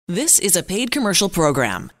This is a paid commercial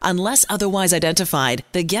program. Unless otherwise identified,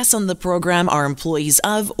 the guests on the program are employees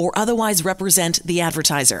of or otherwise represent the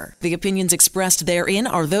advertiser. The opinions expressed therein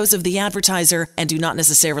are those of the advertiser and do not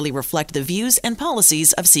necessarily reflect the views and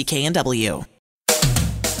policies of CKNW.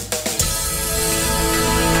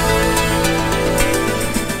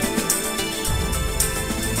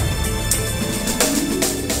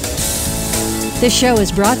 This show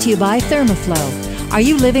is brought to you by Thermoflow. Are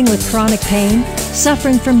you living with chronic pain,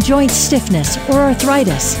 suffering from joint stiffness or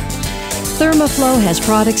arthritis? Thermoflow has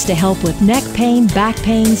products to help with neck pain, back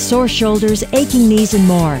pain, sore shoulders, aching knees, and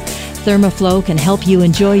more. Thermoflow can help you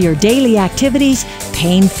enjoy your daily activities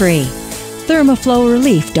pain-free.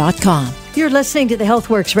 ThermoflowRelief.com. You're listening to the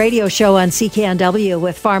HealthWorks radio show on CKNW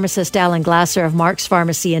with pharmacist Alan Glasser of Mark's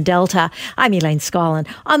Pharmacy in Delta. I'm Elaine Scollin.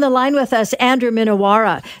 On the line with us, Andrew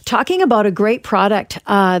Minowara, talking about a great product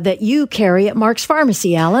that you carry at Mark's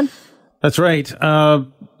Pharmacy, Alan. That's right.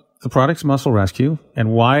 The product's Muscle Rescue.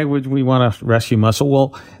 And why would we want to rescue muscle?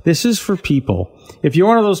 Well, this is for people. If you're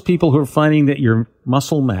one of those people who are finding that your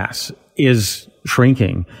muscle mass is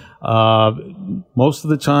shrinking, most of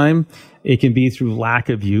the time it can be through lack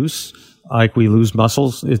of use. Like we lose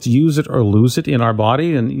muscles, it's use it or lose it in our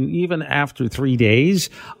body. And even after 3 days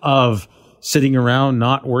of sitting around,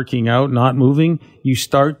 not working out, not moving, you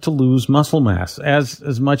start to lose muscle mass.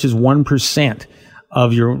 As much as 1%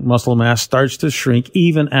 of your muscle mass starts to shrink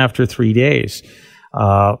even after 3 days.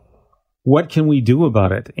 What can we do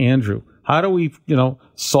about it, Andrew? How do we,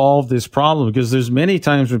 solve this problem? Because there's many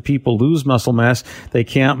times when people lose muscle mass, they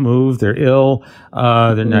can't move, they're ill,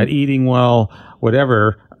 they're not eating well,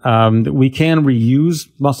 whatever. We can reuse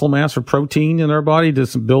muscle mass or protein in our body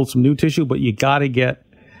to build some new tissue, but you got to get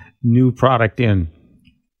new product in.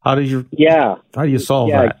 How do you solve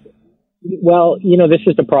that? Well, this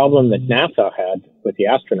is the problem that NASA had with the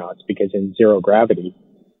astronauts, because in zero gravity,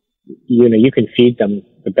 you can feed them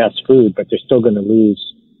the best food, but they're still going to lose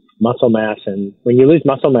muscle mass. And when you lose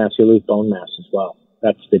muscle mass, you lose bone mass as well.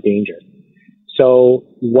 That's the danger. So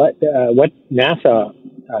what NASA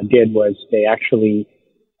did was they actually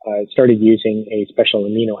started using a special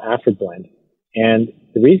amino acid blend. And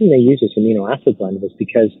the reason they use this amino acid blend was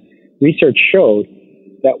because research showed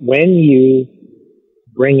that when you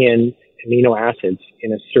bring in amino acids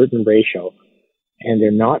in a certain ratio and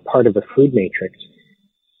they're not part of a food matrix,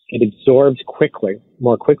 it absorbs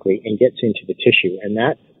more quickly and gets into the tissue. And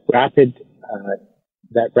that rapid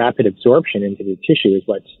absorption into the tissue is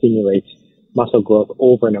what stimulates muscle growth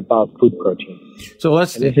over and above food protein. So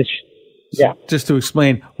just to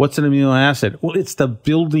explain, what's an amino acid? Well, it's the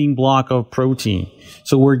building block of protein.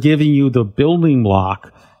 So we're giving you the building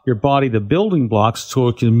block, your body the building blocks, so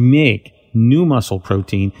it can make new muscle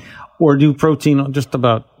protein or new protein just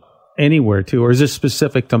about anywhere too. Or is this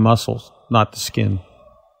specific to muscles, not the skin?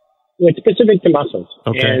 Well, it's specific to muscles.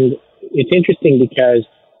 Okay. And it's interesting because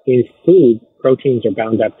in food, proteins are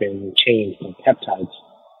bound up in chains like peptides,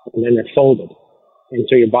 and then they're folded. And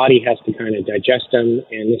so your body has to kind of digest them,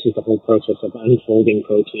 and this is the whole process of unfolding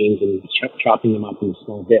proteins and chopping them up in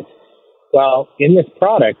small bits. Well, in this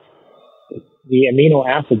product, the amino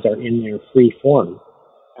acids are in their free form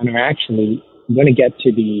and are actually going to get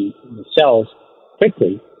to the cells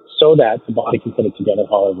quickly so that the body can put it together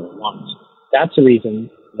however it wants. That's the reason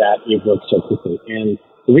that it works so quickly. And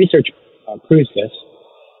the research proves this.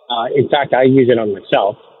 In fact, I use it on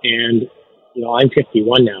myself, and I'm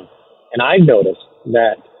 51 now, and I've noticed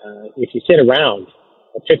that if you sit around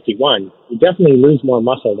at 51, you definitely lose more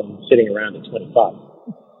muscle than sitting around at 25.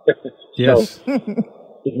 Yes. So,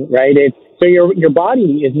 right? So your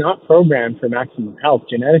body is not programmed for maximum health.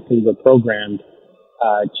 Genetically, we're programmed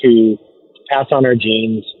to pass on our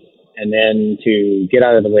genes and then to get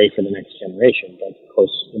out of the way for the next generation. But of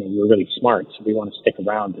course, we're really smart, so we want to stick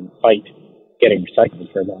around and fight getting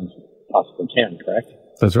recycled for as long as we possibly can, correct?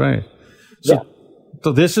 That's right.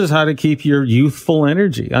 So this is how to keep your youthful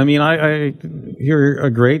energy. I mean, I hear a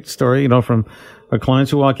great story, from our clients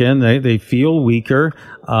who walk in. They feel weaker.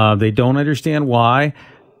 They don't understand why.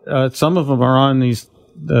 Some of them are on these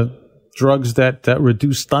drugs that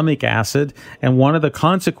reduce stomach acid. And one of the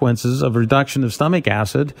consequences of reduction of stomach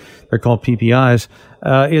acid, they're called PPIs,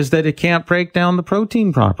 is that it can't break down the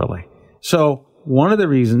protein properly. So one of the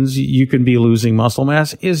reasons you can be losing muscle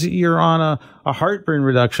mass is you're on a heartburn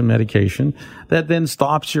reduction medication that then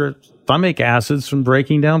stops your stomach acids from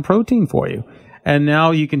breaking down protein for you. And now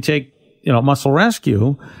you can take, Muscle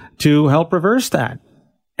Rescue to help reverse that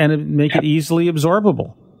and make it easily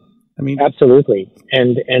absorbable. I mean, absolutely.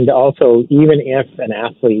 And also, even if an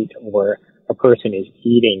athlete or a person is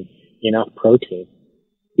eating enough protein,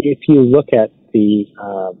 if you look at the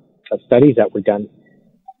studies that were done,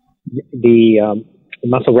 the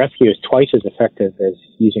muscle rescue is twice as effective as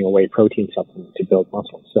using a whey protein supplement to build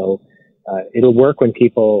muscle. So it'll work when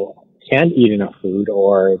people can't eat enough food,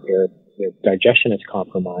 or their digestion is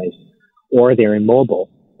compromised, or they're immobile,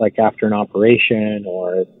 like after an operation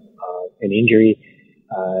or an injury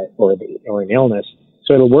or an illness.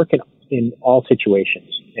 So it'll work in all situations.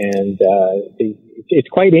 And it's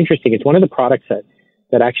quite interesting. It's one of the products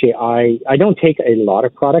that actually I don't take a lot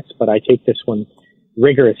of products, but I take this one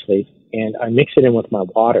rigorously, and I mix it in with my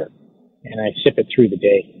water, and I sip it through the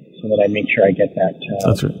day so that I make sure I get that.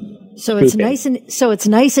 That's right. So it's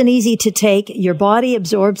nice and easy to take. Your body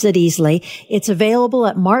absorbs it easily. It's available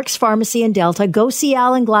at Mark's Pharmacy in Delta. Go see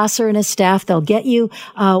Alan Glasser and his staff. They'll get you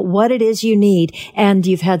what it is you need. And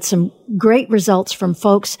you've had some great results from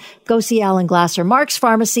folks. Go see Alan Glasser. Mark's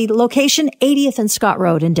Pharmacy, location 80th and Scott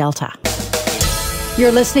Road in Delta.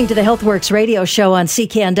 You're listening to the HealthWorks radio show on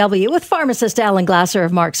CKNW with pharmacist Alan Glasser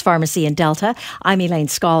of Mark's Pharmacy in Delta. I'm Elaine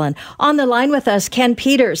Scollin. On the line with us, Ken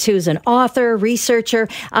Peters, who's an author, researcher.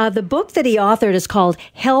 The book that he authored is called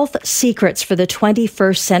Health Secrets for the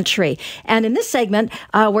 21st Century. And in this segment,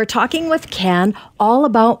 we're talking with Ken all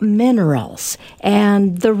about minerals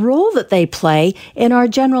and the role that they play in our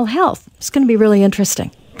general health. It's going to be really interesting.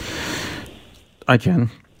 I can.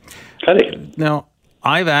 Howdy. Now,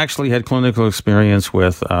 I've actually had clinical experience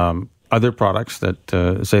with other products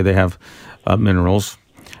that say they have minerals.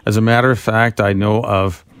 As a matter of fact, I know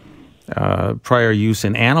of prior use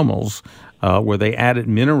in animals where they added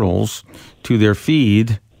minerals to their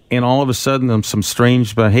feed, and all of a sudden some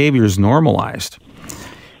strange behaviors normalized,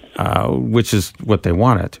 which is what they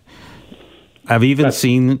wanted. I've even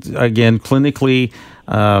seen, again, clinically,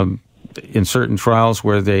 in certain trials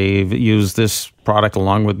where they've used this product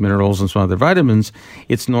along with minerals and some other vitamins,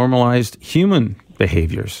 it's normalized human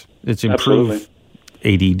behaviors. It's improved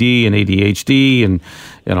ADD and ADHD and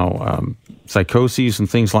psychoses and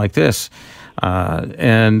things like this.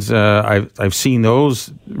 I've seen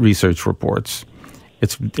those research reports.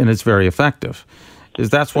 It's very effective.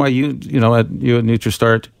 That's why you at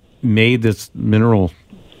NutriStart made this mineral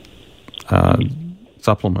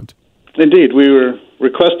supplement. Indeed, we were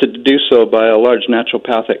requested to do so by a large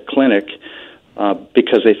naturopathic clinic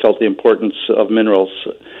because they felt the importance of minerals,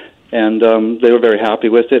 and they were very happy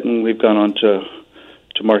with it, and we've gone on to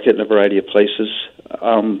market in a variety of places.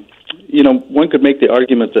 One could make the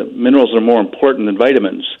argument that minerals are more important than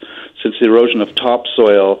vitamins, since the erosion of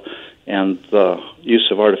topsoil and the use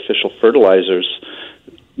of artificial fertilizers.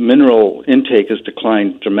 Mineral intake has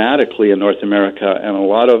declined dramatically in North America, and a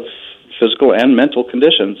lot of physical and mental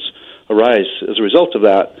conditions arise as a result of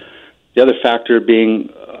that. The other factor being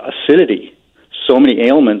acidity. So many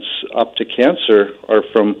ailments up to cancer are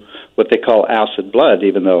from what they call acid blood,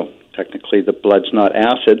 even though technically the blood's not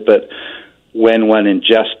acid, but when one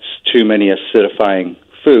ingests too many acidifying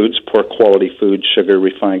foods, poor quality food, sugar,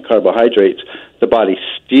 refined carbohydrates, the body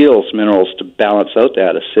steals minerals to balance out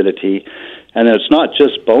that acidity. And it's not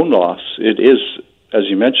just bone loss. It is, as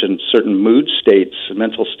you mentioned, certain mood states,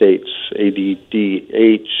 mental states,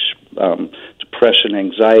 ADD, depression,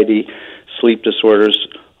 anxiety, sleep disorders.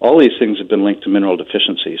 All these things have been linked to mineral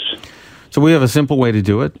deficiencies. So we have a simple way to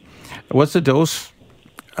do it. What's the dose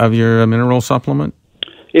of your mineral supplement?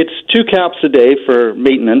 It's 2 caps a day for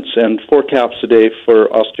maintenance and 4 caps a day for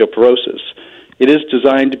osteoporosis. It is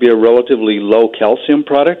designed to be a relatively low calcium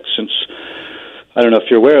product since, I don't know if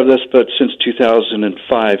you're aware of this, but since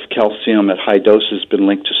 2005, calcium at high doses has been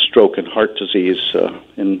linked to stroke and heart disease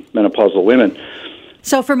in menopausal women.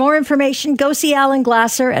 So for more information, go see Alan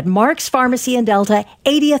Glasser at Mark's Pharmacy in Delta,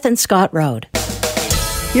 80th and Scott Road.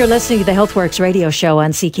 You're listening to the HealthWorks radio show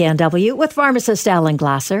on CKNW with pharmacist Alan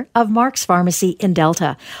Glasser of Mark's Pharmacy in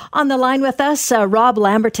Delta. On the line with us, Rob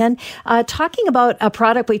Lamberton, talking about a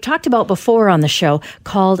product we talked about before on the show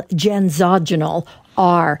called Genzogenol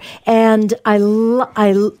R. And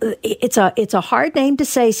it's a hard name to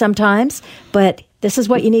say sometimes, but this is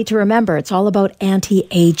what you need to remember. It's all about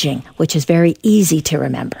anti-aging, which is very easy to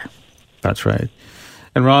remember. That's right.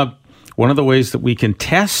 And Rob, one of the ways that we can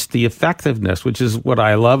test the effectiveness, which is what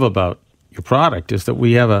I love about your product, is that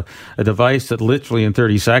we have a device that literally in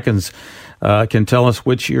 30 seconds can tell us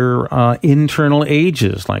which your internal age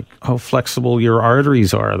is, like how flexible your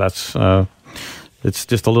arteries are. That's it's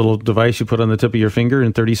just a little device you put on the tip of your finger.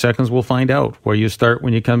 In 30 seconds, we'll find out where you start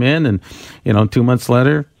when you come in, and 2 months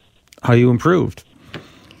later, how you improved.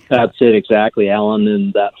 That's it, exactly, Alan.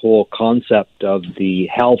 And that whole concept of the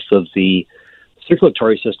health of the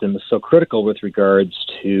circulatory system is so critical with regards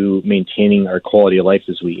to maintaining our quality of life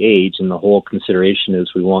as we age. And the whole consideration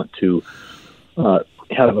is we want to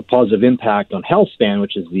have a positive impact on health span,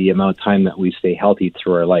 which is the amount of time that we stay healthy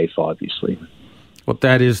through our life, obviously. Well,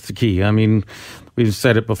 that is the key. I mean, we've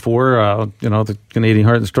said it before. The Canadian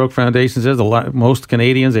Heart and Stroke Foundation says most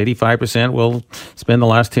Canadians, 85%, will spend the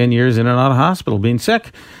last 10 years in and out of hospital being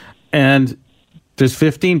sick. And there's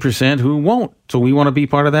 15% who won't. So we want to be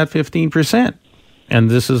part of that 15%. And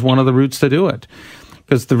this is one of the routes to do it.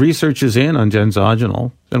 Because the research is in on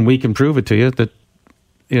Genzogenol, and we can prove it to you that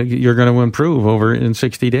you're going to improve over in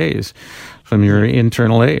 60 days from your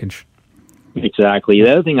internal age. Exactly.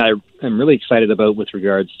 The other thing I'm really excited about with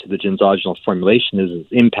regards to the Genzogenol formulation is its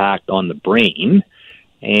impact on the brain.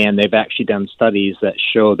 And they've actually done studies that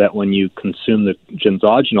show that when you consume the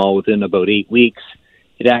Genzogenol within about 8 weeks,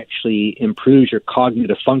 it actually improves your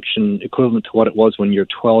cognitive function equivalent to what it was when you're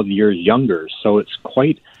 12 years younger. So it's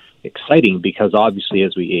quite exciting because obviously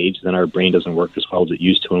as we age, then our brain doesn't work as well as it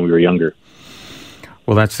used to when we were younger.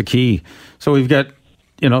 Well, that's the key. So we've got,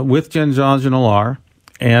 with Genzogenol R,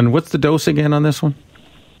 and what's the dose again on this one?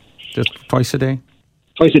 Just twice a day?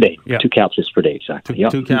 Twice a day. Yeah. 2 capsules per day, exactly.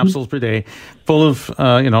 Two capsules per day, full of,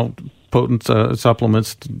 potent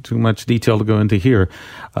supplements, too much detail to go into here.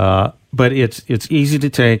 But it's easy to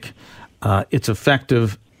take, it's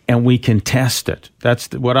effective, and we can test it.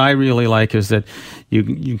 That's what I really like is that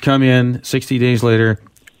you come in 60 days later,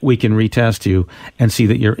 we can retest you and see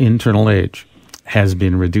that your internal age has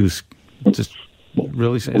been reduced. Just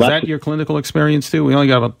really, is that your clinical experience too? We only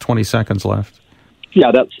got about 20 seconds left.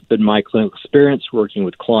 Yeah, that's been my clinical experience working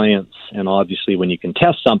with clients. And obviously, when you can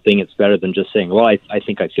test something, it's better than just saying, well, I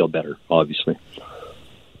think I feel better, obviously.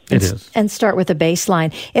 It is. And start with a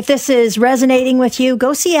baseline. If this is resonating with you,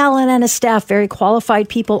 go see Alan and his staff, very qualified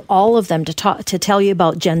people, all of them, to tell you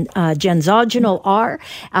about Genzogenol R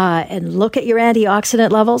and look at your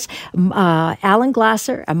antioxidant levels. Alan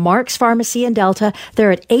Glasser, a Mark's Pharmacy in Delta.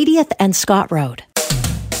 They're at 80th and Scott Road.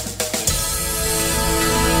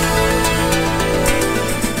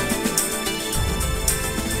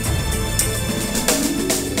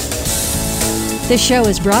 This show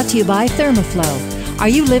is brought to you by Thermoflow. Are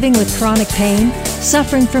you living with chronic pain,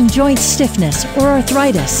 suffering from joint stiffness or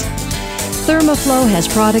arthritis? Thermoflow has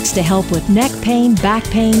products to help with neck pain, back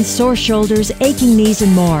pain, sore shoulders, aching knees,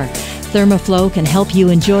 and more. Thermoflow can help you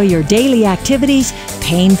enjoy your daily activities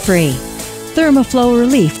pain-free.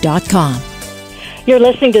 ThermoflowRelief.com. You're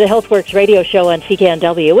listening to the HealthWorks radio show on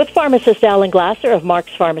CKNW with pharmacist Alan Glasser of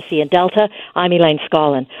Mark's Pharmacy in Delta. I'm Elaine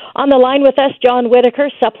Scollin. On the line with us, John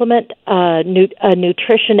Whitaker, supplement a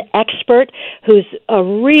nutrition expert who's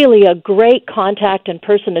really a great contact and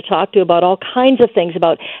person to talk to about all kinds of things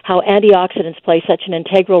about how antioxidants play such an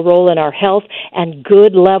integral role in our health and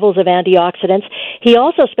good levels of antioxidants. He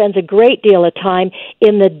also spends a great deal of time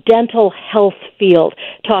in the dental health field,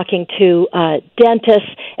 talking to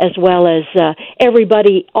dentists as well as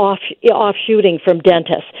everybody offshooting from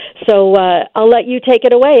dentists. So I'll let you take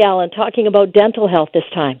it away, Alan, talking about dental health this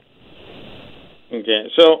time.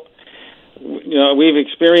 Okay, so we've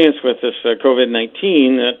experienced with this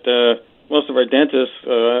COVID-19 that most of our dentists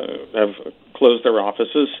have closed their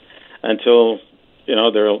offices until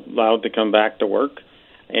they're allowed to come back to work.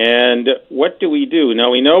 And what do? Now,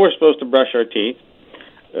 we know we're supposed to brush our teeth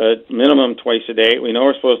minimum twice a day. We know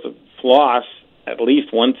we're supposed to floss at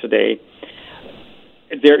least once a day.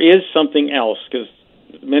 There is something else, because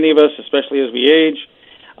many of us, especially as we age,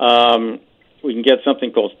 we can get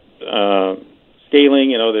something called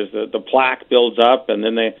scaling. There's the plaque builds up, and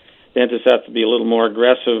then the dentists have to be a little more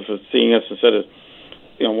aggressive with seeing us instead of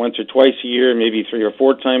once or twice a year, maybe 3 or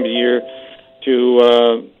 4 times a year,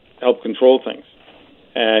 to help control things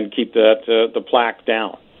and keep the plaque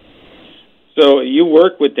down. So you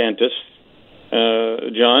work with dentists,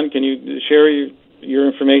 John. Can you share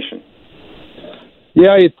your information?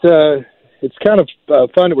 Yeah, it's kind of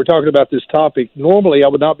fun that we're talking about this topic. Normally, I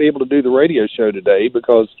would not be able to do the radio show today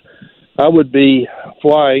because I would be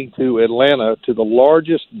flying to Atlanta to the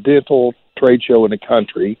largest dental trade show in the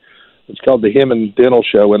country. It's called the Hemet Dental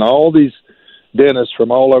Show, and all these dentists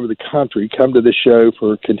from all over the country come to this show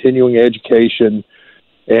for continuing education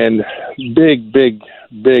and big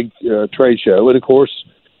trade show. And, of course,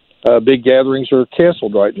 big gatherings are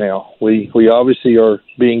canceled right now. We obviously are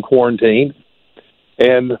being quarantined.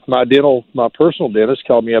 And my personal dentist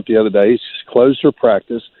called me up the other day, closed her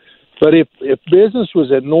practice. But if business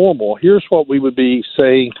was at normal, here's what we would be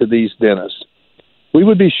saying to these dentists. We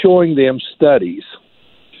would be showing them studies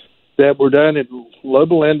that were done at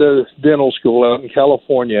Loma Linda Dental School out in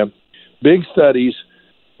California, big studies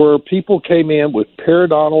where people came in with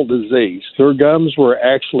periodontal disease. Their gums were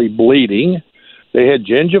actually bleeding. They had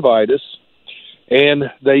gingivitis, and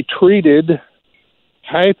they treated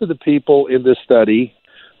half of the people in this study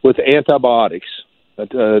with antibiotics,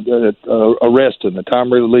 Arestin, the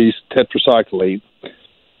time-release tetracycline,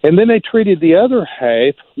 and then they treated the other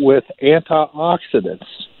half with antioxidants.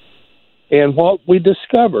 And what we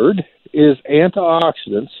discovered is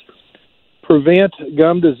antioxidants prevent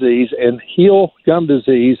gum disease and heal gum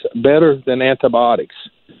disease better than antibiotics.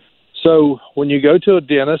 So when you go to a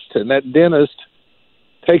dentist and that dentist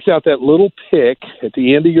takes out that little pick at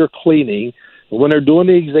the end of your cleaning, and when they're doing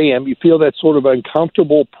the exam, you feel that sort of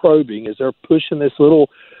uncomfortable probing as they're pushing this little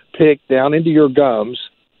pick down into your gums.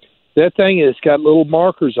 That thing has got little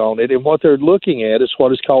markers on it, and what they're looking at is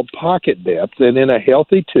what is called pocket depth, and in a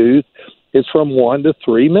healthy tooth, it's from 1 to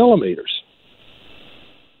 3 millimeters.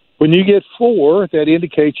 When you get 4, that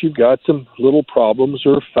indicates you've got some little problems,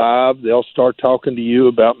 or 5, they'll start talking to you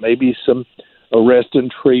about maybe some Arestin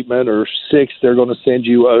treatment, or 6, they're going to send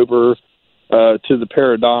you over to the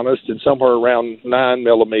periodontist, and somewhere around 9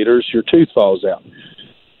 millimeters, your tooth falls out.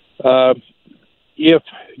 If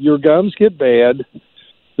your gums get bad,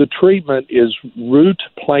 the treatment is root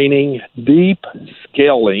planing, deep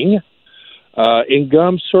scaling, in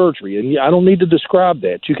gum surgery. And I don't need to describe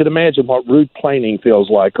that. You can imagine what root planing feels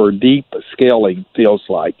like or deep scaling feels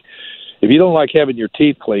like. If you don't like having your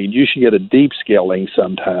teeth cleaned, you should get a deep scaling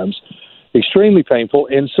sometimes. Extremely painful.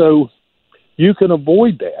 And so you can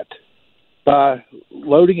avoid that by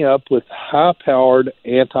loading up with high-powered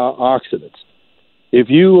antioxidants. If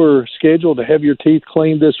you were scheduled to have your teeth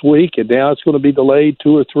cleaned this week and now it's going to be delayed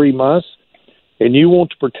 2 or 3 months, and you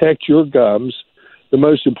want to protect your gums, the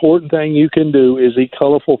most important thing you can do is eat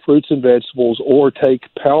colorful fruits and vegetables or take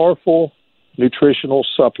powerful nutritional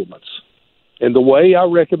supplements. And the way I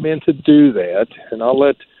recommend to do that, and I'll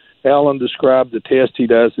let Alan describe the test he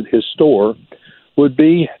does at his store, would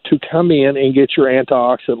be to come in and get your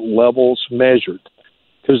antioxidant levels measured.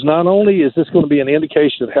 Because not only is this going to be an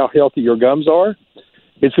indication of how healthy your gums are,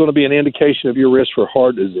 it's going to be an indication of your risk for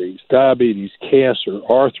heart disease, diabetes, cancer,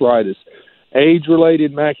 arthritis,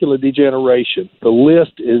 age-related macular degeneration. The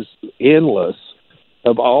list is endless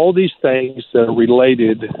of all these things that are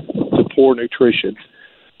related to poor nutrition.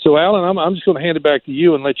 So, Alan, I'm just going to hand it back to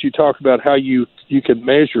you and let you talk about how you can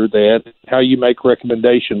measure that, how you make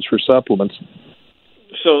recommendations for supplements.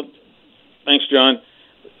 So, thanks, John.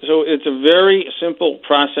 So it's a very simple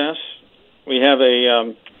process. We have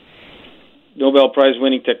a Nobel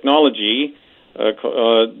Prize-winning technology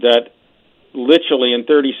that literally in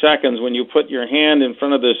 30 seconds, when you put your hand in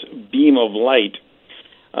front of this beam of light,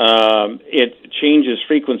 it changes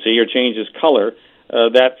frequency or changes color.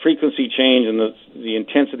 That frequency change and the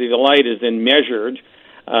intensity of the light is then measured,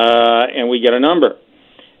 and we get a number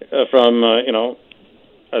from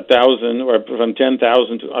 1,000 or from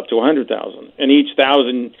 10,000 to up to 100,000. And each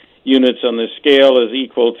 1,000 units on this scale is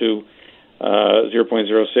equal to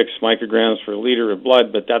 0.06 micrograms per liter of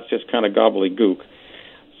blood, but that's just kind of gobbledygook.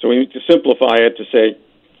 So we need to simplify it to say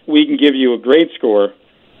we can give you a grade score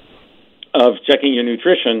of checking your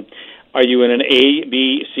nutrition. Are you in an A,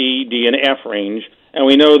 B, C, D, and F range? And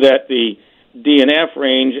we know that the D and F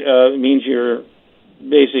range means you're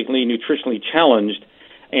basically nutritionally challenged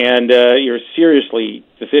and you're seriously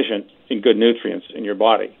deficient in good nutrients in your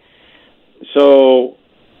body. So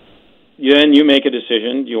then you make a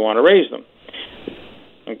decision, do you want to raise them?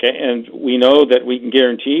 Okay, and we know that we can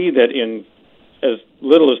guarantee that in as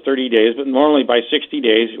little as 30 days, but normally by 60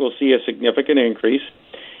 days, we'll see a significant increase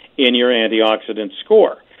in your antioxidant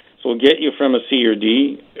score. So we'll get you from a C or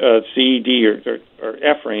D, C, D, or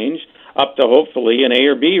F range up to hopefully an A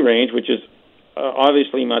or B range, which is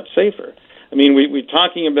obviously much safer. I mean, we're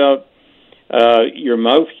talking about your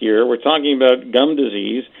mouth here. We're talking about gum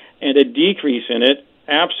disease, and a decrease in it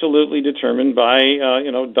absolutely determined by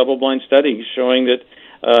double-blind studies showing that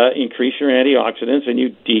increase your antioxidants and you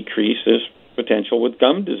decrease this potential with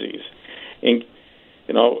gum disease. And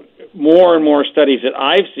more and more studies that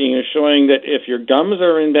I've seen are showing that if your gums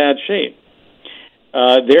are in bad shape,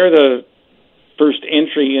 they're the first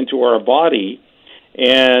entry into our body,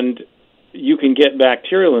 and you can get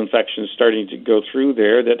bacterial infections starting to go through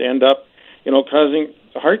there that end up, causing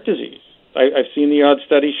heart disease. I've seen the odd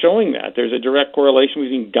study showing that. There's a direct correlation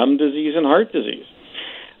between gum disease and heart disease.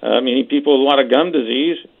 Meaning people with a lot of gum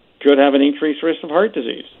disease could have an increased risk of heart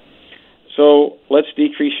disease. So let's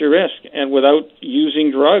decrease your risk, and without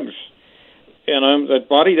using drugs. And the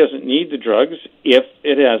body doesn't need the drugs if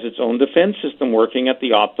it has its own defense system working at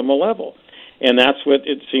the optimal level. And that's what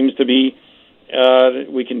it seems to be.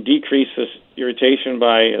 We can decrease this irritation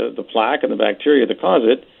by the plaque and the bacteria that cause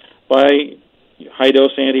it by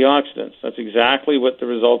high-dose antioxidants. That's exactly what the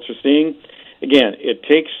results are seeing. Again, it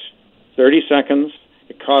takes 30 seconds.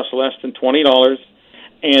 It costs less than $20,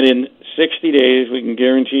 And in 60 days, we can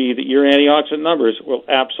guarantee that your antioxidant numbers will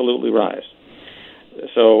absolutely rise.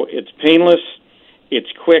 So it's painless,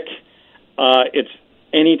 it's quick, it's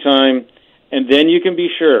anytime, and then you can be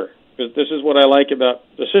sure, because this is what I like about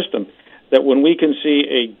the system, that when we can see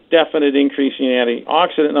a definite increase in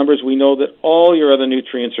antioxidant numbers, we know that all your other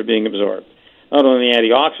nutrients are being absorbed. Not only the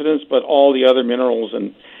antioxidants, but all the other minerals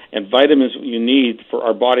and vitamins you need for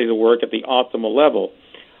our body to work at the optimal level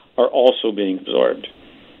are also being absorbed.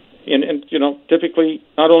 And typically,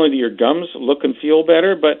 not only do your gums look and feel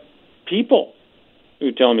better, but people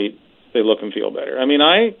who tell me they look and feel better. I mean,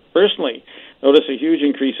 I personally notice a huge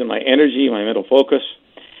increase in my energy, my mental focus,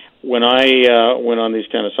 when I went on these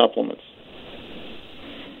kind of supplements.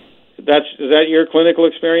 Is that your clinical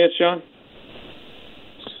experience, John?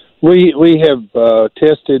 We have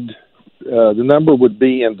tested, the number would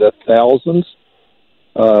be in the thousands.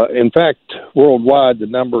 In fact, worldwide, the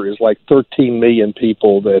number is like 13 million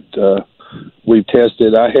people that we've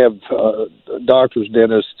tested. I have doctors,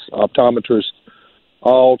 dentists, optometrists,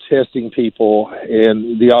 all testing people,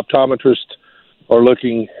 and the optometrists are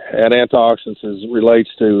looking at antioxidants as it relates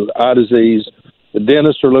to eye disease. The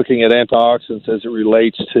dentists are looking at antioxidants as it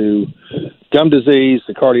relates to gum disease.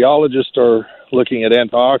 The cardiologists are looking at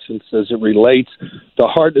antioxidants as it relates to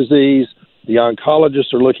heart disease. The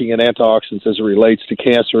oncologists are looking at antioxidants as it relates to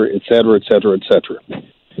cancer, et cetera, et cetera, et cetera.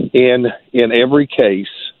 And in every case,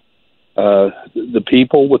 the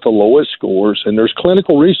people with the lowest scores, and there's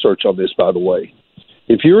clinical research on this, by the way,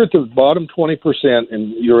 if you're at the bottom 20%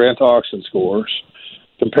 in your antioxidant scores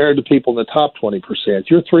compared to people in the top 20%,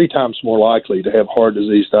 you're 3 times more likely to have heart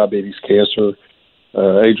disease, diabetes, cancer,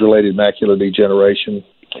 age-related macular degeneration.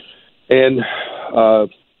 And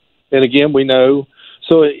again, we know,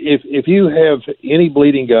 so if you have any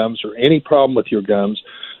bleeding gums or any problem with your gums,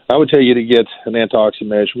 I would tell you to get an antioxidant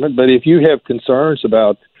measurement. But if you have concerns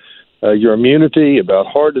about your immunity, about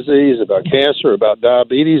heart disease, about cancer, about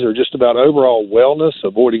diabetes, or just about overall wellness,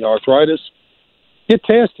 avoiding arthritis, get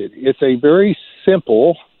tested. It's a very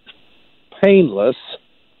simple, painless,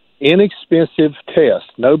 inexpensive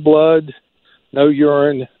test. No blood, no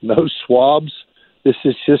urine, no swabs. This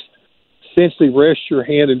is just essentially rest your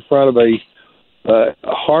hand in front of a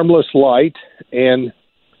harmless light and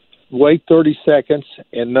wait 30 seconds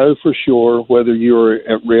and know for sure whether you're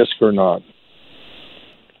at risk or not.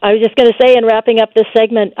 I was just going to say, in wrapping up this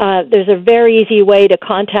segment, there's a very easy way to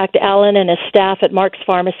contact Alan and his staff at Mark's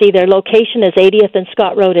Pharmacy. Their location is 80th and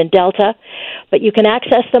Scott Road in Delta, but you can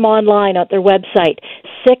access them online at their website,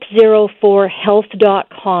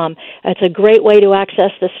 604health.com. It's a great way to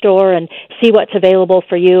access the store and see what's available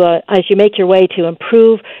for you as you make your way to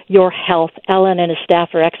improve your health. Alan and his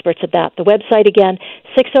staff are experts at that. The website again,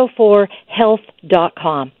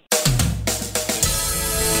 604health.com.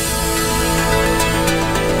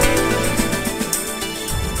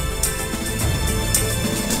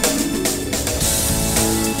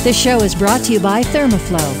 This show is brought to you by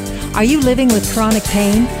Thermaflow. Are you living with chronic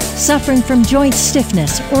pain, suffering from joint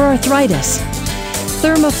stiffness or arthritis?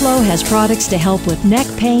 Thermaflow has products to help with neck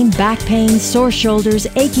pain, back pain, sore shoulders,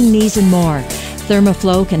 aching knees, and more.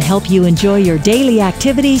 Thermaflow can help you enjoy your daily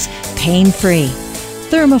activities pain-free.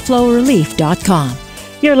 ThermaflowRelief.com.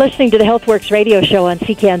 You're listening to the HealthWorks radio show on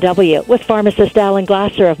CKNW with pharmacist Alan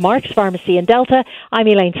Glasser of Mark's Pharmacy in Delta. I'm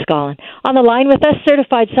Elaine Scollin. On the line with us,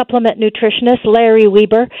 certified supplement nutritionist Larry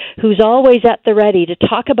Weber, who's always at the ready to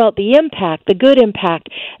talk about the impact, the good impact,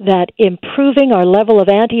 that improving our level of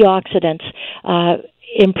antioxidants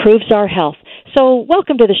improves our health. So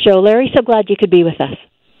welcome to the show, Larry. So glad you could be with us.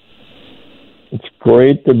 It's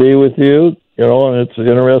great to be with you, and it's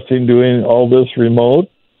interesting doing all this remote.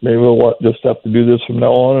 Maybe we'll just have to do this from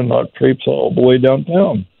now on and not traipse all the way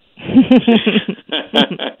downtown.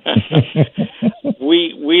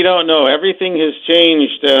 We don't know. Everything has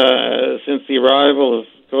changed since the arrival of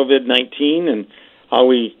COVID-19, and how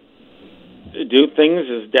we do things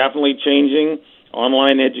is definitely changing.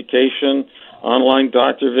 Online education, online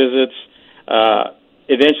doctor visits.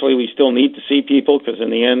 Eventually, we still need to see people because in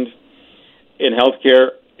the end, in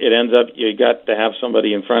healthcare, it ends up you got to have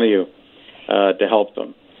somebody in front of you to help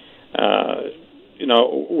them.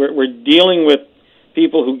 We're dealing with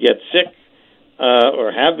people who get sick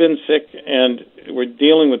or have been sick, and we're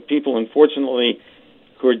dealing with people, unfortunately,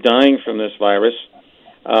 who are dying from this virus.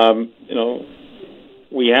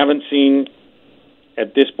 We haven't seen,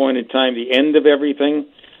 at this point in time, the end of everything.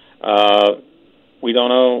 We don't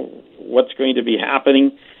know what's going to be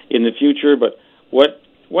happening in the future, but what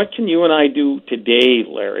can you and I do today,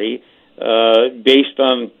 Larry, based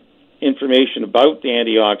on information about the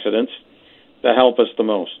antioxidants that help us the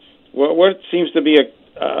most? What seems to be a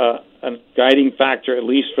a guiding factor, at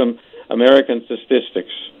least from American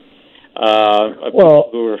statistics, of Well, people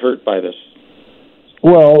who are hurt by this?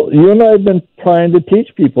 Well, you and I have been trying to teach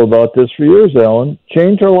people about this for years, Alan.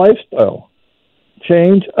 Change our lifestyle.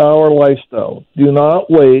 Change our lifestyle. Do not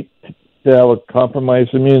wait to have a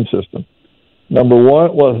compromised immune system. Number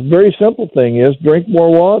one, well, a very simple thing is drink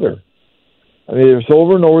more water. I mean, it's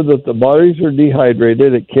over and over that the bodies are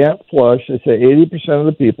dehydrated. It can't flush. They say 80% of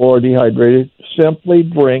the people are dehydrated. Simply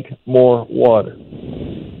drink more water.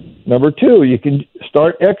 Number two, you can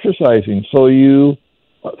start exercising. So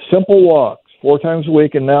simple walks 4 times a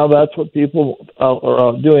week, and now that's what people are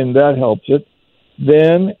out doing. That helps it.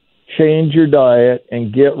 Then change your diet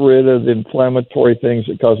and get rid of the inflammatory things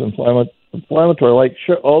that cause inflammatory, like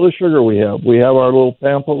all the sugar we have. We have our little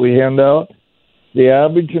pamphlet we hand out. The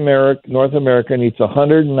average North American eats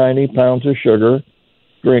 190 pounds of sugar,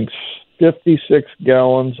 drinks 56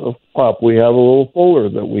 gallons of pop. We have a little folder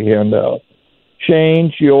that we hand out.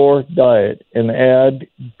 Change your diet and add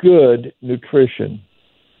good nutrition.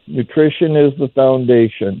 Nutrition is the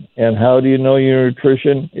foundation. And how do you know your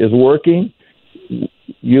nutrition is working?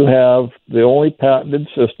 You have the only patented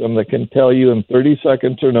system that can tell you in 30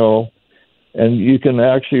 seconds or no, and you can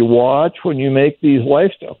actually watch when you make these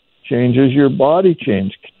lifestyle changes, your body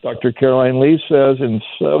change. Dr. Caroline Lee says in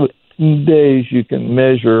 7 days you can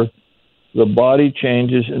measure the body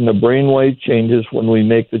changes and the brainwave changes when we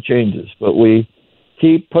make the changes. But we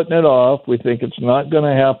keep putting it off. We think it's not going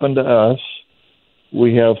to happen to us.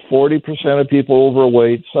 We have 40% of people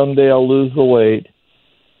overweight. Someday I'll lose the weight.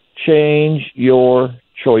 Change your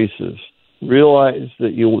choices. Realize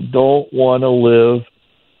that you don't want to live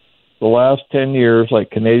the last 10 years like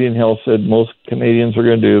Canadian Health said most Canadians are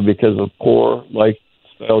going to do because of poor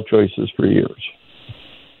lifestyle choices for years.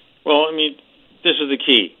 Well, I mean, this is the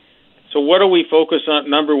key. So what do we focus on?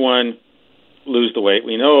 Number one, lose the weight.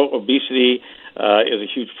 We know obesity is a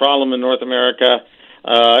huge problem in North America.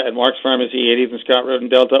 At Mark's Pharmacy, 80th and Scott Road in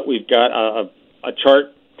Delta, we've got a chart.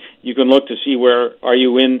 You can look to see where are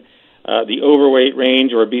you in the overweight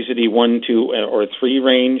range or obesity 1, 2, or 3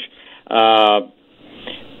 range.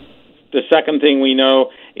 The second thing we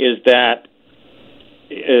know is that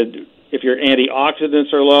if your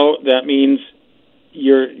antioxidants are low, that means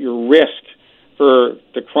your risk for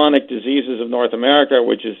the chronic diseases of North America,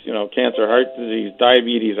 which is cancer, heart disease,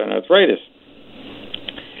 diabetes, and arthritis,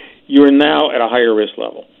 you are now at a higher risk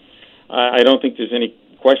level. I don't think there's any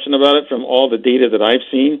question about it from all the data that I've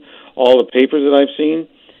seen, all the papers that I've seen.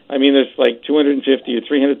 I mean, there's like 250 or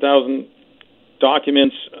 300,000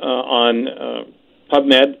 documents on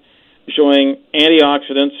PubMed showing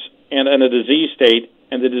antioxidants and in a disease state,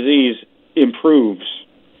 and the disease improves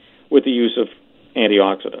with the use of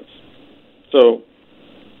antioxidants. So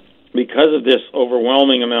because of this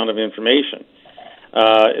overwhelming amount of information,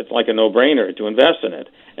 it's like a no-brainer to invest in it.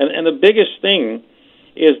 And the biggest thing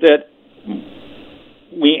is that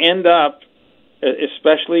we end up,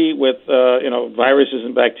 especially with viruses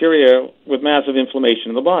and bacteria, with massive inflammation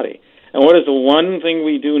in the body. And what is the one thing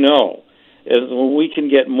we do know is when we can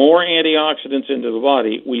get more antioxidants into the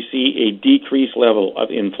body, we see a decreased level of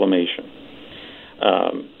inflammation.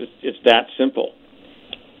 It's that simple.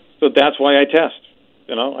 So that's why I test.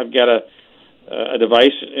 I've got a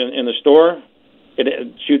device in the store.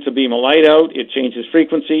 It shoots a beam of light out. It changes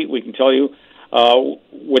frequency. We can tell you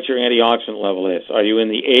what your antioxidant level is. Are you in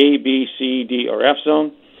the A, B, C, D, or F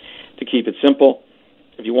zone? To keep it simple.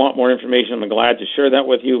 If you want more information, I'm glad to share that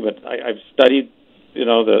with you, but I've studied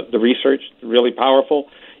the research, really powerful.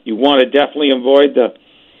 You want to definitely avoid the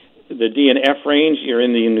D and F range. You're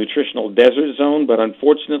in the nutritional desert zone, but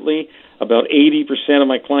unfortunately, about 80% of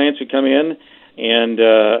my clients who come in and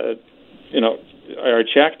are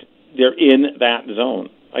checked, they're in that zone.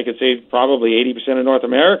 I could say probably 80% of North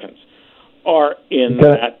Americans are in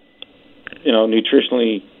that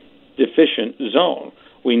nutritionally deficient zone.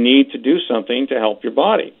 We need to do something to help your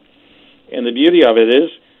body. And the beauty of it is,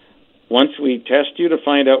 once we test you to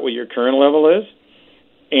find out what your current level is,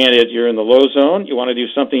 and if you're in the low zone, you want to do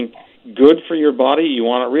something good for your body, you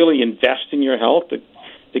want to really invest in your health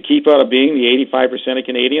to keep out of being the 85% of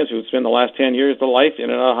Canadians who spend the last 10 years of their life in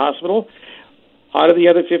and out of hospital. How do the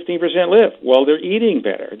other 15% live? Well, they're eating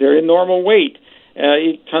better. They're in normal weight.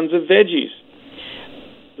 Eat tons of veggies.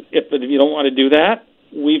 But if you don't want to do that,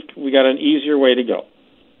 we got an easier way to go.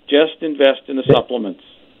 Just invest in the supplements.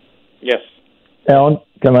 Yes. Alan,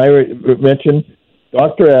 can I mention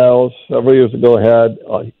Dr. Al several years ago had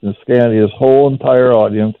scanned his whole entire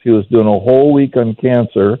audience. He was doing a whole week on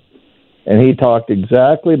cancer, and he talked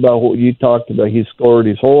exactly about what you talked about. He scored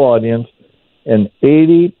his whole audience, and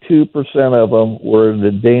 82% of them were at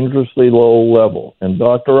a dangerously low level. And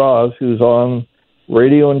Dr. Oz, who's on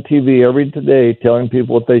radio and TV every day telling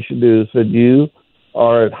people what they should do, said you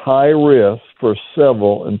are at high risk for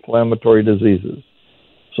several inflammatory diseases.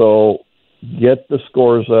 So get the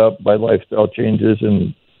scores up by lifestyle changes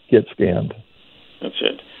and get scanned. That's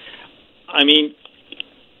it. I mean,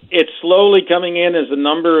 it's slowly coming in as the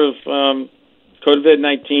number of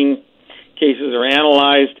COVID-19 cases are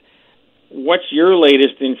analyzed. What's your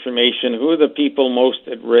latest information? Who are the people most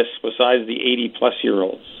at risk besides the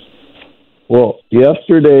 80-plus-year-olds? Well,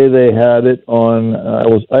 yesterday they had it on.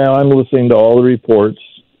 I'm listening to all the reports,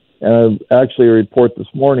 and actually a report this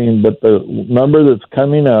morning. But the number that's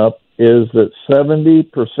coming up is that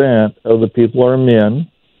 70% of the people are men,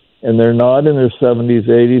 and they're not in their 70s,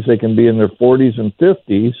 80s. They can be in their 40s and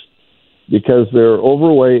 50s because they're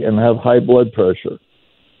overweight and have high blood pressure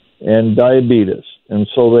and diabetes. And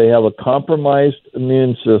so they have a compromised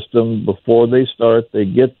immune system before they start. They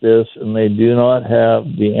get this, and they do not have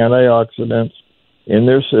the antioxidants in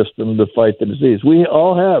their system to fight the disease. We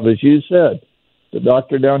all have, as you said, the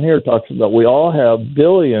doctor down here talks about, we all have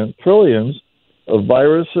trillions of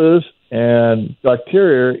viruses and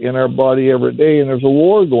bacteria in our body every day, and there's a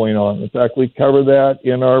war going on. In fact, we cover that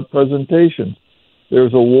in our presentation.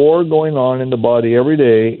 There's a war going on in the body every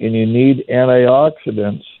day, and you need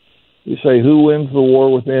antioxidants. You say, who wins the war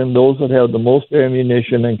within? Those that have the most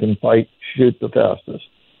ammunition and can shoot the fastest.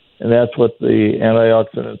 And that's what the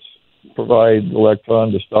antioxidants provide the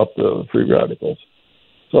electron to stop the free radicals.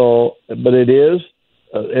 So, but it is,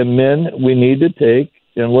 and men, we need to take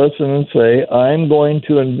and listen and say, I'm going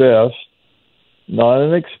to invest, not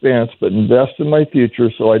an expense, but invest in my future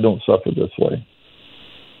so I don't suffer this way.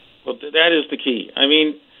 Well, that is the key. I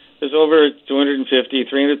mean, there's over 250,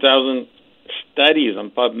 300,000 studies on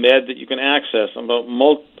PubMed that you can access about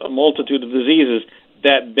a multitude of diseases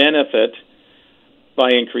that benefit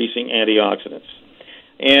by increasing antioxidants.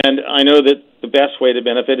 And I know that the best way to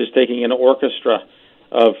benefit is taking an orchestra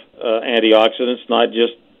of antioxidants, not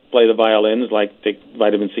just play the violins like take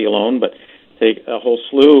vitamin C alone, but take a whole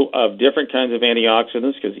slew of different kinds of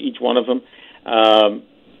antioxidants, because each one of them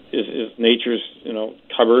is nature's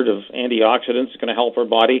cupboard of antioxidants. It's going to help our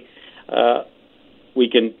body. We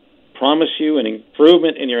can promise you an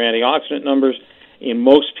improvement in your antioxidant numbers. In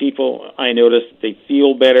most people, I notice they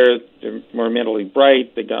feel better, they're more mentally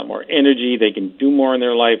bright, they got more energy, they can do more in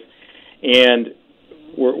their life, and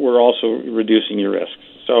we're also reducing your risks.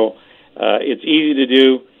 So it's easy to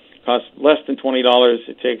do, costs less than $20,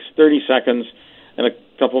 it takes 30 seconds and a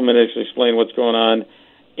couple of minutes to explain what's going on,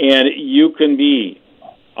 and you can be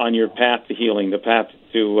on your path to healing, the path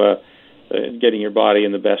to getting your body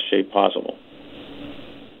in the best shape possible.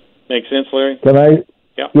 Make sense, Larry? Can I?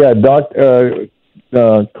 Yeah, Dr.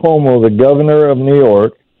 Cuomo, the governor of New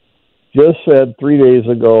York, just said 3 days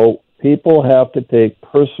ago, people have to take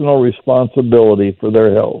personal responsibility for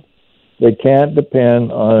their health. They can't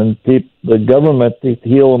depend on the government to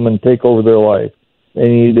heal them and take over their life. They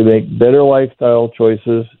need to make better lifestyle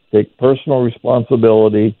choices, take personal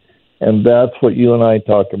responsibility, and that's what you and I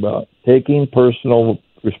talk about, taking personal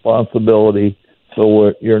responsibility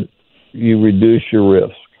so you reduce your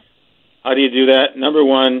risk. How do you do that? Number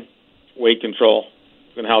one, weight control.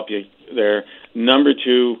 It's going to help you there. Number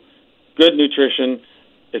two, good nutrition.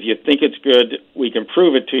 If you think it's good, we can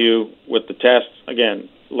prove it to you with the tests. Again,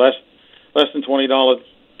 less than $20,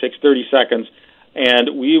 takes 30 seconds,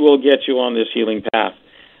 and we will get you on this healing path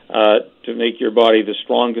to make your body the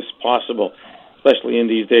strongest possible, especially in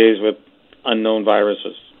these days with unknown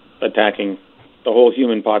viruses attacking the whole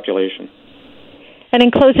human population. And in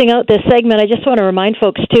closing out this segment, I just want to remind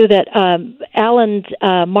folks, too, that Alan's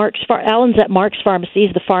at Mark's Pharmacy.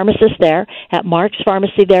 He's the pharmacist there at Mark's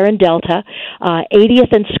Pharmacy there in Delta,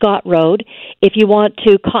 80th and Scott Road. If you want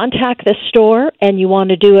to contact the store and you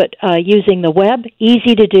want to do it using the web,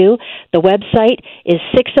 easy to do. The website is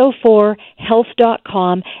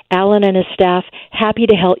 604health.com. Alan and his staff, happy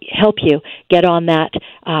to help you get on that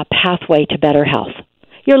pathway to better health.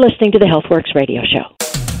 You're listening to the HealthWorks radio show.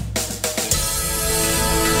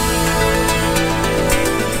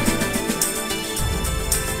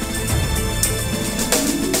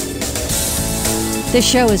 This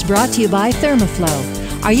show is brought to you by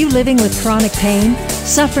Thermaflow. Are you living with chronic pain,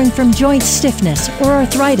 suffering from joint stiffness or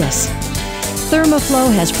arthritis? Thermaflow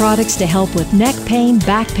has products to help with neck pain,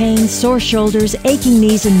 back pain, sore shoulders, aching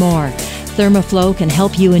knees, and more. Thermaflow can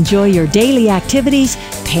help you enjoy your daily activities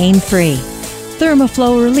pain-free.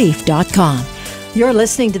 ThermaflowRelief.com. You're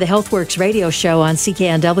listening to the HealthWorks radio show on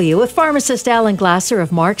CKNW with pharmacist Alan Glasser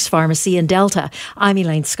of Mark's Pharmacy in Delta. I'm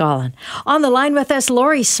Elaine Scollin. On the line with us,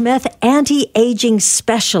 Lori Smith, anti-aging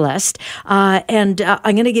specialist. I'm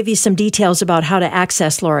going to give you some details about how to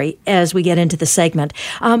access Lori as we get into the segment.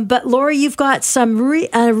 But Lori, you've got some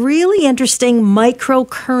really interesting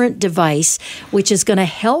microcurrent device, which is going to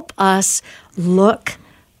help us look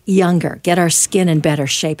younger, get our skin in better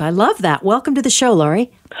shape. I love that. Welcome to the show,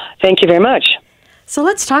 Lori. Thank you very much. So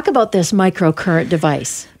let's talk about this microcurrent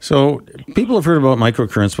device. So people have heard about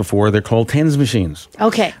microcurrents before. They're called TENS machines.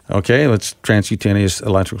 Okay, it's transcutaneous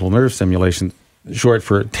electrical nerve stimulation, short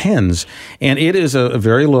for TENS. And it is a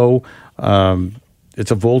very low,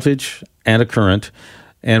 it's a voltage and a current.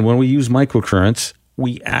 And when we use microcurrents,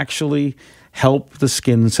 we actually help the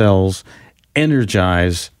skin cells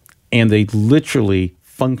energize, and they literally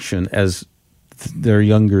function as their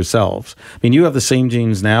younger selves. I mean, you have the same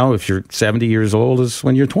genes now if you're 70 years old as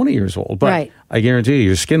when you're 20 years old. But right. I guarantee you,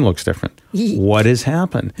 your skin looks different. What has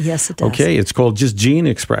happened? Yes, it does. Okay, it's called just gene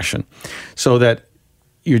expression. So that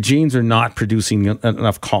your genes are not producing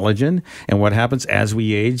enough collagen. And what happens as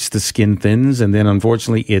we age, the skin thins, and then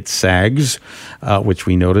unfortunately it sags, which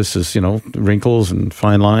we notice as, wrinkles and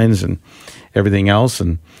fine lines and everything else.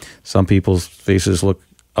 And some people's faces look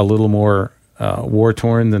a little more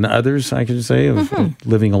war-torn than others, I could say, of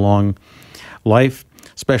living a long life,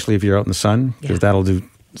 especially if you're out in the sun, because that'll do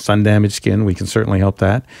sun-damaged skin. We can certainly help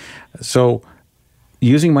that. So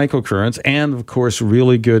using microcurrents and, of course,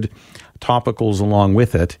 really good topicals along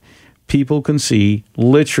with it, people can see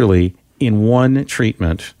literally in one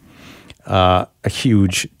treatment a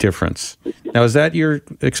huge difference. Now, is that your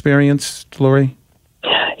experience, Lori?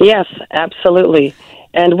 Yes, absolutely.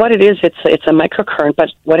 And what it is, it's a microcurrent, but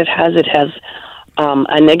what it has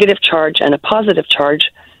a negative charge and a positive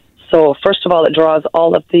charge. So first of all, it draws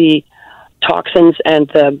all of the toxins and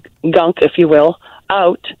the gunk, if you will,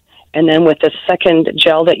 out. And then with the second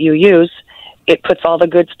gel that you use, it puts all the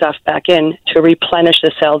good stuff back in to replenish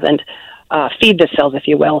the cells and feed the cells, if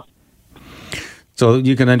you will. So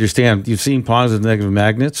you can understand, you've seen positive and negative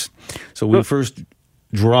magnets. So we first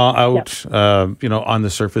draw out, on the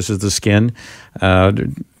surface of the skin,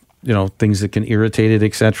 things that can irritate it,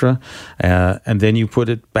 etc. And then you put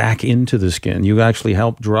it back into the skin. You actually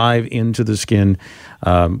help drive into the skin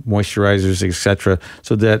moisturizers, etc.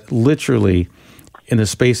 So that literally in the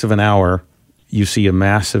space of an hour, you see a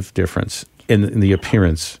massive difference in the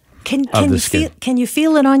appearance of the skin. Can you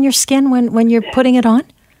feel it on your skin when you're putting it on,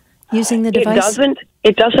 using the device?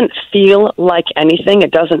 It doesn't feel like anything. It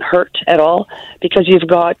doesn't hurt at all because you've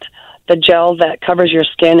got the gel that covers your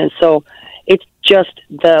skin, and so it's just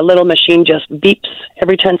the little machine just beeps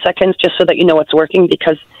every 10 seconds just so that you know it's working,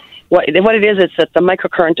 because what it is, it's that the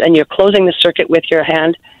microcurrent, and you're closing the circuit with your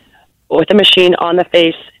hand, with the machine on the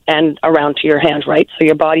face and around to your hand, right? So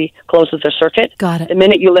your body closes the circuit. Got it. The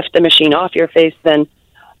minute you lift the machine off your face, then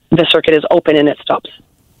the circuit is open and it stops.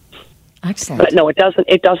 Excellent. But no, it doesn't.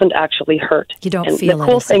 It doesn't actually hurt. You don't and feel it.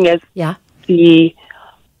 The cool thing is, the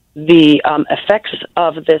effects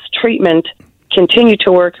of this treatment continue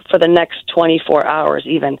to work for the next 24 hours,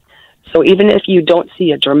 even. So even if you don't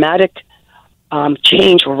see a dramatic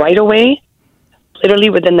change right away,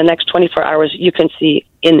 literally within the next 24 hours, you can see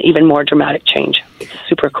an even more dramatic change. It's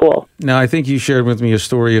super cool. Now, I think you shared with me a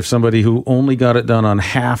story of somebody who only got it done on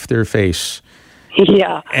half their face.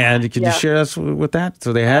 Yeah. And can you share us with that?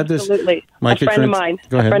 So they had Absolutely. this. A friend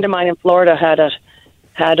of mine in Florida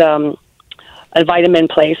had a vitamin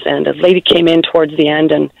place, and a lady came in towards the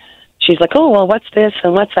end, and she's like, "Oh, well, what's this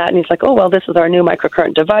and what's that?" And he's like, "Oh, well, this is our new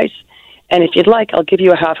microcurrent device, and if you'd like, I'll give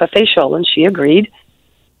you a half a facial." And she agreed.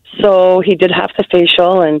 So he did half the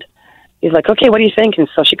facial, and he's like, "Okay, what do you think?" And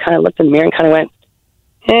so she kind of looked in the mirror and kind of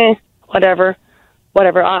went, whatever.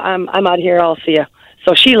 I'm out here. I'll see you."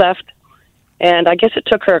 So she left. And I guess it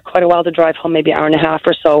took her quite a while to drive home, maybe an hour and a half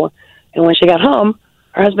or so. And when she got home,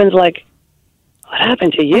 her husband's like, "What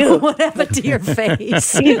happened to you?" What happened to your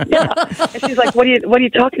face? And she's like, "What are you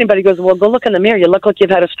talking about?" He goes, "Well, go look in the mirror. You look like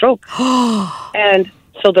you've had a stroke." And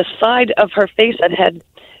so the side of her face that had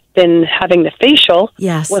been having the facial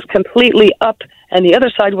was completely up, and the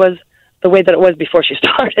other side was the way that it was before she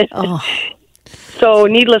started. So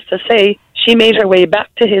needless to say, she made her way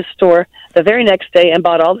back to his store the very next day and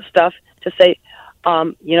bought all the stuff to say,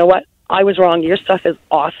 you know what, I was wrong. Your stuff is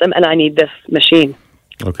awesome, and I need this machine.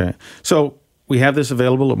 Okay. So we have this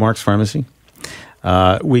available at Mark's Pharmacy.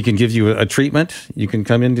 We can give you a treatment. You can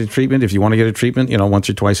come into treatment if you want to get a treatment,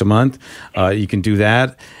 once or twice a month. You can do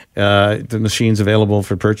that. The machine's available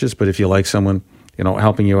for purchase, but if you like someone,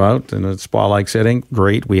 helping you out in a spa-like setting,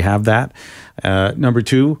 great, we have that. Number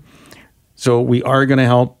two, So we are going to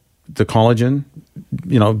help the collagen,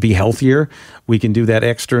 be healthier. We can do that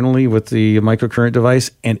externally with the microcurrent device,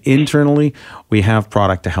 and internally we have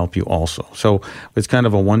product to help you also. So it's kind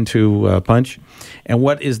of a 1-2 punch. And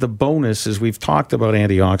what is the bonus is we've talked about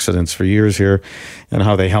antioxidants for years here and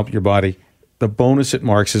how they help your body. The bonus at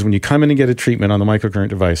Marks is when you come in and get a treatment on the microcurrent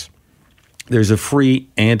device, there's a free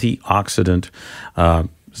antioxidant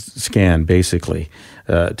scan, basically,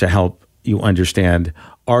 to help you understand,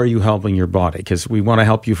 are you helping your body? Because we want to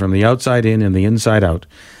help you from the outside in and the inside out,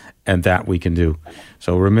 and that we can do.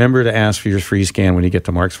 So remember to ask for your free scan when you get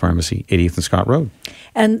to Mark's Pharmacy, 80th and Scott Road.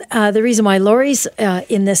 And the reason why Lori's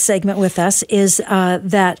in this segment with us is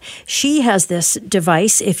that she has this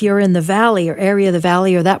device. If you're in the valley or area of the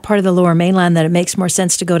valley or that part of the Lower Mainland, that it makes more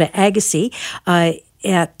sense to go to Agassiz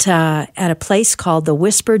at a place called the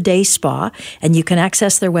Whisper Day Spa, and you can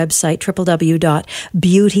access their website,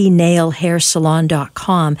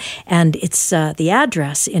 www.beautynailhairsalon.com, and it's the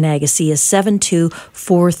address in Agassiz is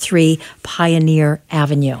 7243 Pioneer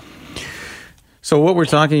Avenue. So what we're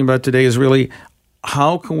talking about today is really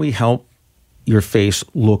how can we help your face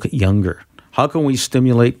look younger? How can we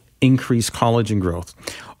stimulate increased collagen growth?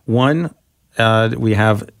 One, we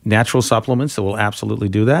have natural supplements that will absolutely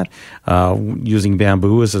do that. Using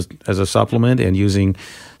bamboo as a supplement and using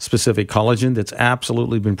specific collagen that's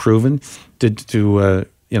absolutely been proven to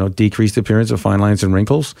decrease the appearance of fine lines and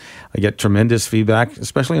wrinkles. I get tremendous feedback,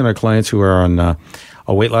 especially on our clients who are on a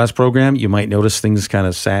weight loss program. You might notice things kind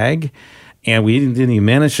of sag, and we didn't even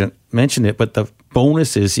mention it. But the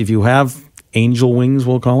bonus is if you have angel wings,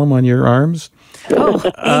 we'll call them, on your arms. Oh,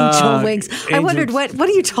 angel wings. I wondered, what are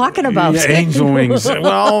you talking about? Yeah, angel wings.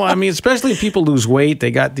 Well, I mean, especially if people lose weight, they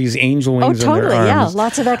got these angel wings on their arms. Yeah,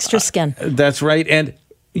 lots of extra skin. That's right. And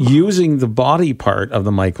using the body part of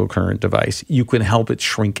the microcurrent device, you can help it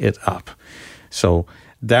shrink it up. So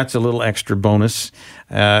that's a little extra bonus.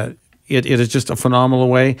 It is just a phenomenal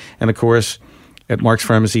way. And of course, at Mark's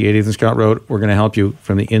Pharmacy, 80th and Scott Road, we're going to help you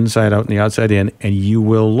from the inside out and the outside in, and you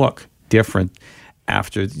will look different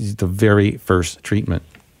after the very first treatment.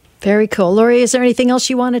 Very cool. Lori, is there anything else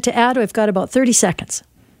you wanted to add? We've got about 30 seconds.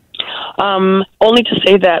 Only to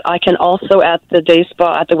say that I can also, at the day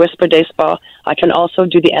spa, at the Whisper Day Spa, I can also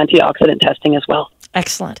do the antioxidant testing as well.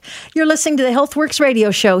 Excellent. You're listening to the HealthWorks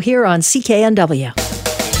radio show here on CKNW.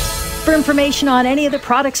 For information on any of the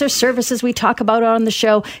products or services we talk about on the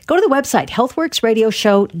show, go to the website,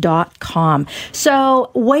 healthworksradioshow.com.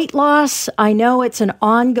 So weight loss, I know it's an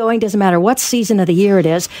ongoing, doesn't matter what season of the year it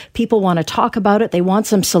is. People want to talk about it. They want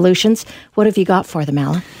some solutions. What have you got for them,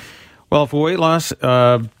 Alan? Well, for weight loss,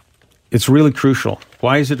 it's really crucial.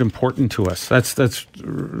 Why is it important to us? That's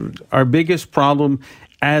our biggest problem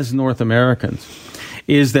as North Americans,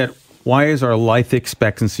 is that why is our life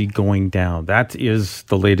expectancy going down? That is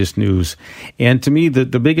the latest news. And to me,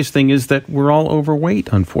 the biggest thing is that we're all overweight,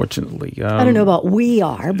 unfortunately. I don't know about we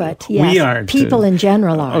are, but yes, we are people in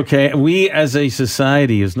general are. Okay, we as a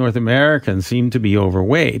society, as North Americans, seem to be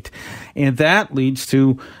overweight. And that leads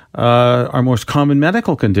to our most common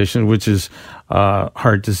medical condition, which is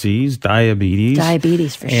heart disease, diabetes.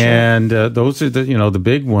 Diabetes, for sure. And those are the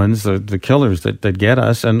big ones, the killers that get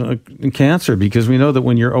us, and cancer, because we know that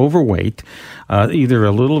when you're overweight, either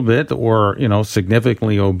a little bit or,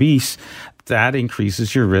 significantly obese, that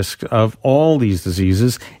increases your risk of all these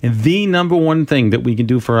diseases. And the number one thing that we can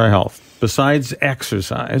do for our health, besides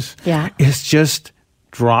exercise, is just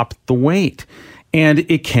drop the weight. And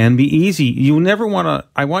it can be easy. You never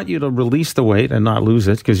I want you to release the weight and not lose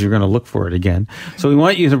it, because you're going to look for it again. So we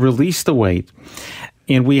want you to release the weight.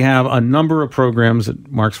 And we have a number of programs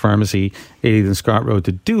at Mark's Pharmacy, 80th and Scott Road,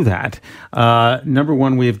 to do that. Number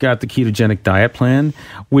one, we've got the Ketogenic Diet Plan,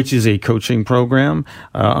 which is a coaching program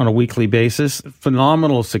on a weekly basis.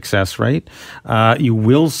 Phenomenal success rate. You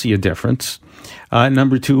will see a difference.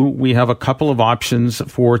 Number two, we have a couple of options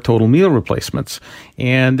for total meal replacements.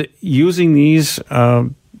 And using these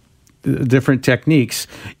different techniques,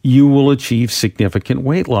 you will achieve significant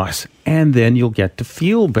weight loss. And then you'll get to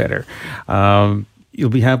feel better.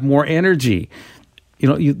 You'll have more energy.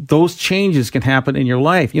 Those changes can happen in your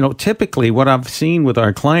life. Typically what I've seen with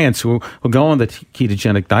our clients who go on the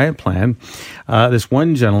ketogenic diet plan, this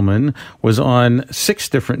one gentleman was on 6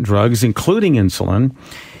 different drugs, including insulin.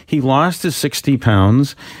 He lost his 60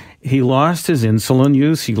 pounds. He lost his insulin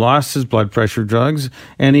use. He lost his blood pressure drugs,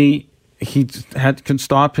 and he can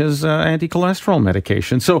stop his anti-cholesterol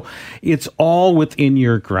medication. So it's all within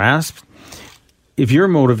your grasp. If you're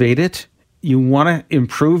motivated, you want to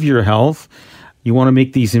improve your health, you want to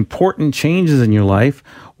make these important changes in your life,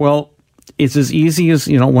 well, it's as easy as,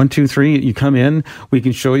 1, 2, 3. You come in, we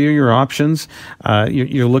can show you your options.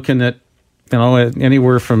 You're looking at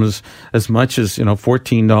anywhere from as much as,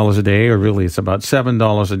 $14 a day, or really it's about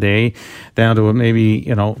 $7 a day, down to maybe,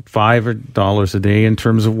 $5 a day in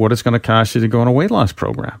terms of what it's going to cost you to go on a weight loss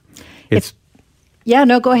program.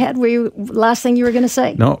 Go ahead. Last thing you were going to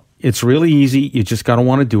say? No, it's really easy. You just got to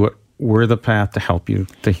want to do it. We're the path to help you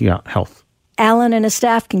to health. Alan and his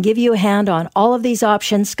staff can give you a hand on all of these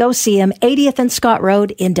options. Go see him, 80th and Scott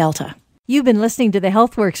Road in Delta. You've been listening to the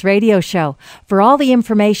HealthWorks radio show. For all the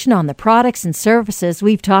information on the products and services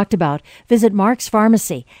we've talked about, visit Mark's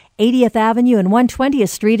Pharmacy, 80th Avenue and 120th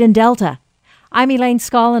Street in Delta. I'm Elaine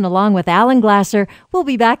Scollin, along with Alan Glasser. We'll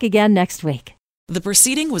be back again next week. The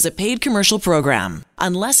proceeding was a paid commercial program.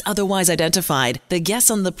 Unless otherwise identified, the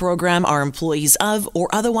guests on the program are employees of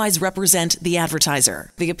or otherwise represent the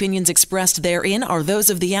advertiser. The opinions expressed therein are those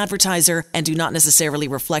of the advertiser and do not necessarily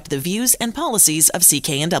reflect the views and policies of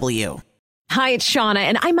CKNW. Hi, it's Shauna,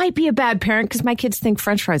 and I might be a bad parent because my kids think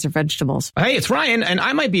French fries are vegetables. Hey, it's Ryan, and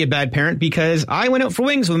I might be a bad parent because I went out for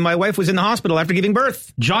wings when my wife was in the hospital after giving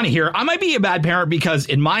birth. Johnny here. I might be a bad parent because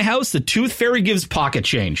in my house, the tooth fairy gives pocket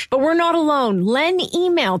change. But we're not alone. Len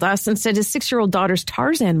emailed us and said his 6-year-old daughter's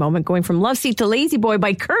Tarzan moment going from love seat to lazy boy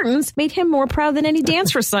by curtains made him more proud than any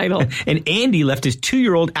dance recital. And Andy left his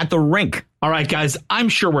 2-year-old at the rink. All right, guys, I'm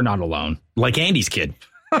sure we're not alone. Like Andy's kid.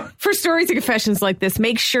 For stories and confessions like this,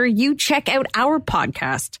 make sure you check out our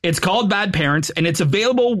podcast. It's called Bad Parents, and it's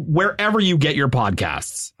available wherever you get your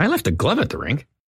podcasts. I left a glove at the rink.